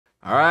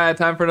All right,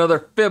 time for another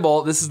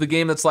Fibble. This is the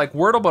game that's like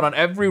Wordle, but on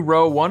every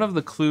row, one of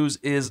the clues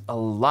is a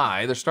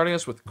lie. They're starting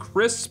us with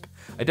crisp.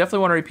 I definitely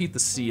want to repeat the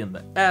C and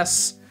the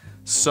S.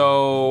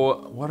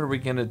 So what are we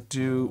gonna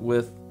do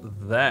with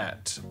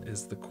that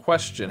is the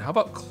question. How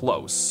about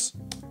close?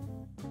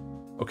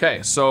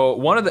 Okay, so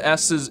one of the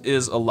S's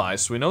is a lie,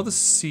 so we know the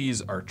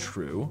C's are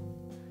true.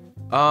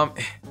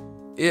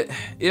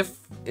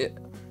 If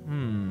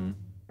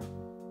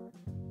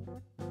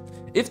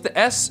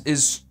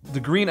the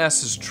green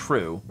S is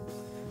true,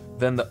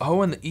 then the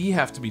O and the E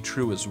have to be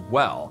true as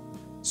well.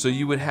 So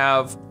you would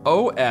have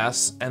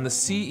OS and the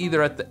C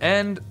either at the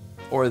end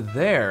or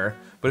there,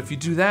 but if you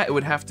do that, it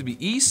would have to be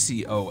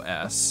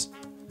ECOS,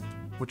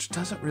 which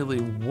doesn't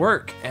really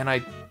work, and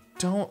I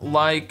don't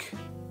like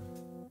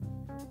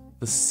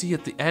the C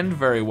at the end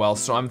very well,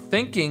 so I'm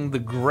thinking the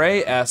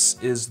gray S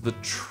is the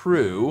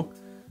true.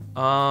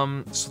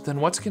 So then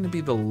what's gonna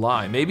be the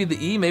lie? Maybe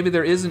the E, maybe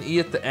there is an E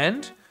at the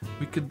end?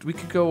 We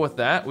could go with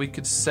that. We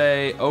could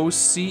say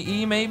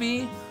OCE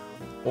maybe?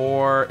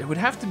 Or it would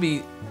have to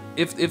be,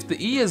 if the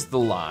E is the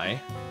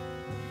lie,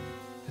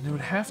 then it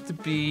would have to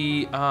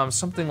be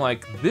something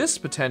like this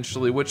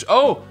potentially, which,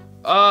 or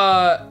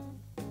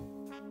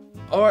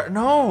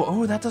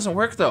no, that doesn't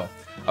work though.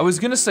 I was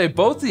gonna say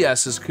both the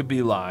S's could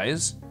be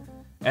lies,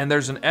 and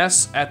there's an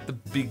S at the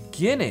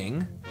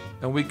beginning,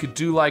 and we could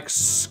do like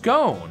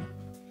scone,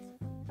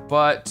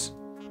 but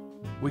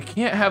we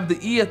can't have the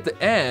E at the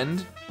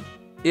end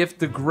if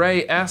the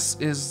gray S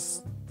is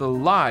the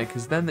lie,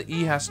 because then the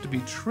E has to be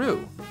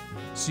true.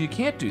 So you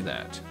can't do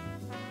that.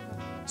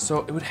 So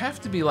it would have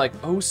to be like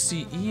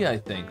OCE, I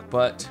think,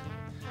 but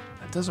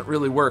that doesn't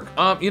really work.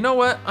 You know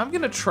what? I'm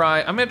gonna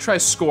try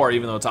score,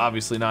 even though it's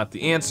obviously not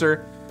the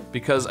answer,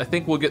 because I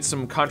think we'll get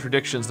some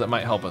contradictions that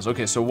might help us.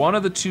 Okay, so one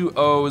of the two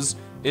O's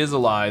is a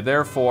lie,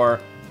 therefore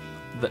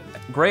the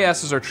gray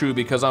S's are true,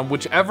 because on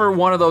whichever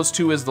one of those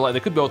two is the lie, they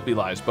could both be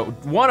lies, but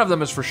one of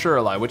them is for sure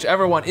a lie.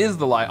 Whichever one is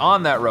the lie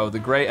on that row, the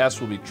gray S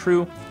will be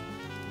true.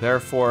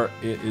 Therefore,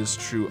 it is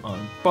true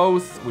on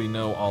both. We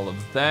know all of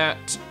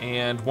that.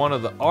 And one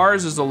of the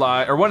R's is a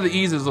lie, or one of the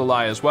E's is a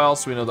lie as well,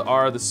 so we know the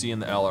R, the C, and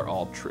the L are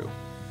all true.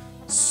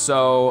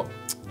 So,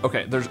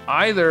 okay, there's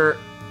either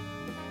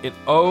an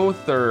O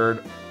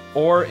third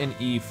or an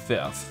E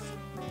fifth.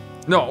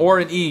 No, or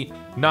an E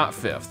not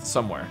fifth,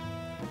 somewhere.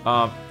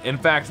 In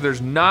fact,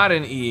 there's not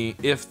an E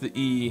if the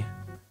E,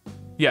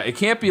 yeah, it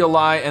can't be a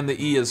lie and the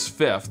E is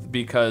fifth,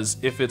 because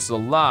if it's a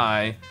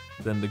lie,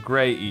 then the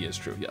gray E is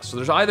true. Yes, so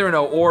there's either an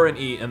O or an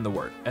E in the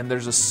word. And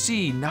there's a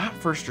C, not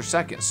first or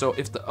second. So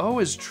if the O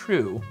is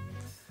true,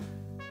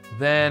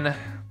 then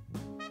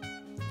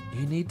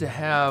you need to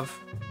have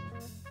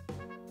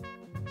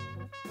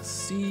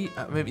C,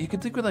 maybe you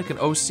could think with like an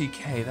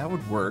OCK, that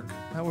would work,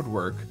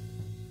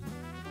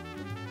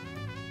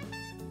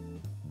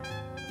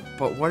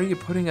 But what are you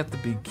putting at the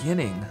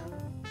beginning?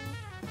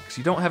 Because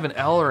you don't have an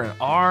L or an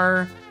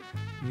R.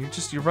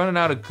 You're running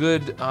out of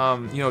good,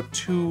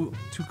 two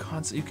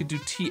consonants. You could do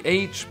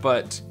TH,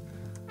 but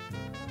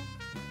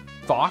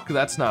thok,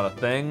 that's not a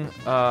thing.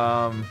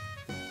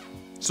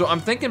 So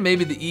I'm thinking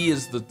maybe the E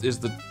is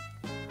the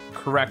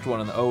correct one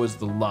and the O is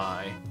the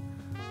lie.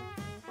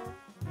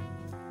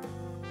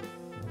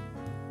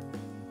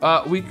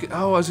 I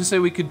was gonna say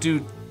we could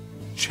do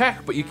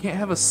check, but you can't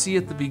have a C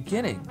at the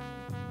beginning.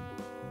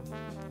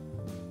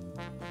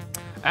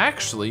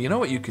 Actually, you know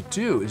what you could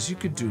do is you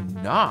could do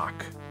knock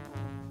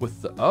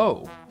with the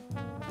O.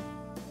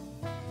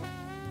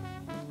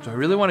 Do I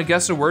really want to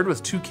guess a word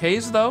with two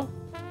Ks though?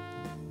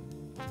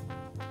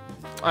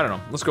 I don't know,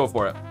 let's go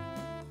for it.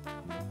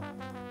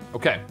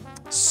 Okay,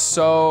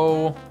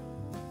 so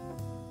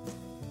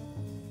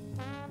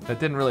that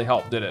didn't really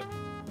help, did it?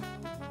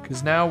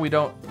 Because now we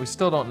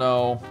still don't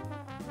know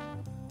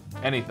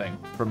anything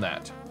from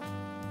that.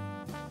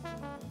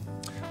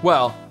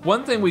 Well,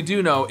 one thing we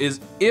do know is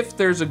if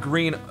there's a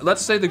green,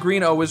 let's say the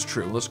green O is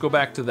true, let's go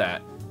back to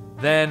that.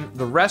 Then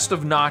the rest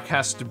of knock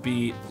has to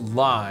be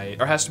lie,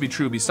 or has to be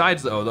true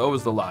besides the O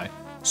is the lie.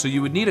 So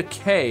you would need a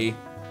K,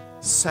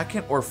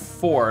 second or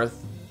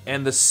fourth,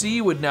 and the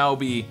C would now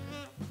be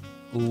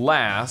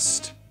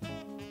last.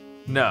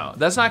 No,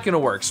 that's not gonna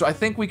work. So I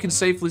think we can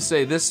safely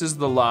say this is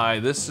the lie,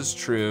 this is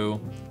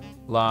true,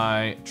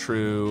 lie,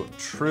 true,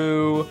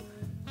 true.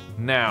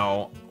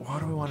 Now, what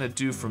do we wanna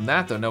do from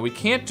that though? No, we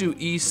can't do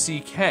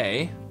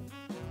ECK,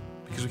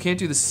 because we can't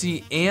do the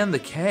C and the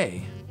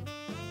K.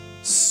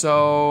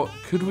 So,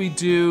 could we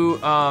do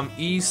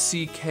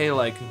ECK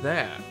like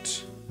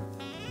that?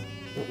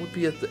 What would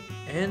be at the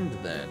end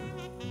then?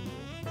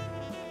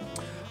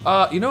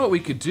 You know what we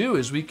could do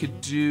is we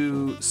could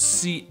do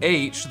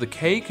CH, the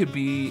K could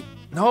be,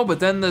 no, but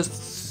then the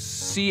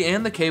C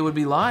and the K would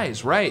be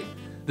lies, right?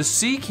 The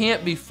C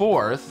can't be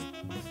fourth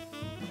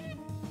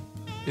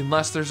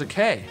unless there's a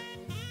K.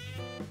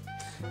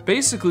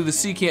 Basically, the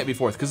C can't be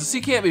fourth, because the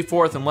C can't be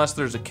fourth unless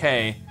there's a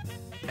K,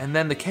 and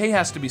then the K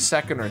has to be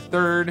second or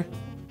third,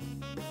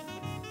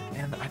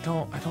 and I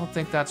don't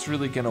think that's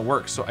really gonna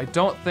work. So I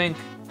don't think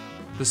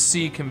the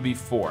C can be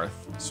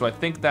fourth. So I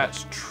think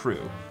that's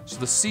true. So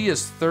the C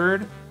is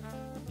third,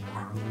 or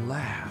or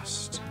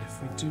last.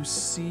 If we do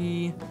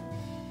C,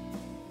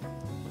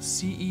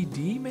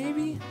 C-E-D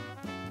maybe?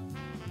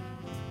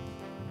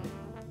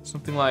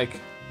 Something like,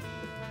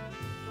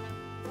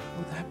 what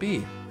would that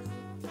be?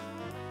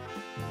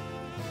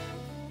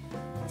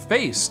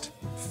 Faced.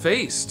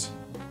 Faced.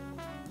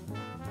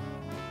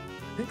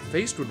 I think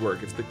faced would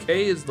work if the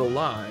K is the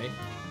lie.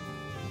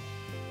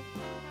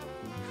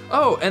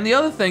 Oh, and the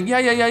other thing,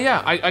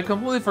 yeah. I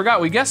completely forgot.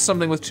 We guessed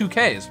something with 2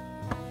 Ks.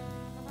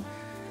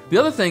 The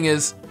other thing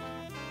is,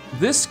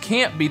 this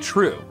can't be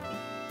true.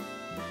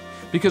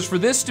 Because for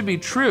this to be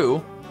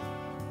true,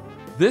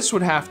 this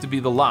would have to be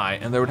the lie,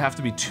 and there would have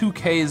to be 2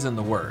 Ks in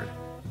the word.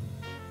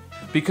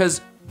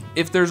 Because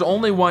if there's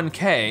only 1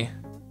 K,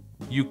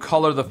 you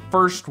color the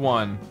first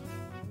one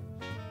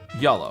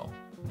yellow.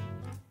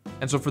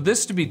 And so for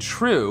this to be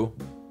true,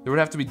 there would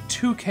have to be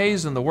 2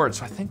 Ks in the word,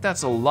 so I think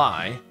that's a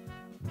lie.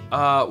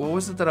 What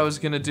was it that I was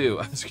gonna do?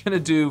 I was gonna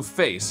do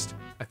faced.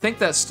 I think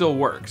that still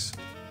works.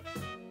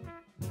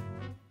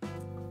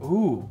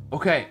 Ooh,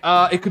 okay,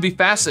 it could be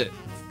facet.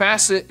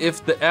 Facet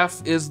if the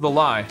F is the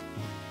lie.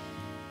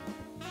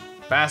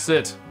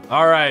 Facet,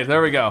 all right,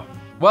 there we go.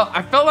 Well,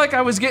 I felt like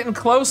I was getting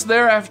close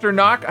there after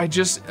knock.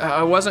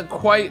 I wasn't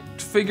quite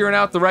figuring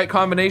out the right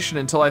combination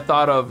until I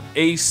thought of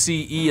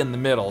A-C-E in the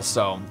middle,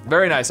 so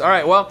very nice. All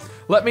right, well,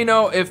 let me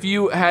know if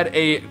you had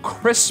a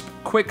crisp,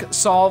 quick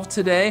solve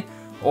today,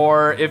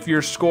 or if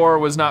your score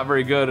was not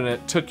very good and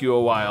it took you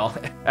a while.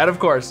 And of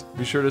course,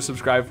 be sure to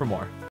subscribe for more.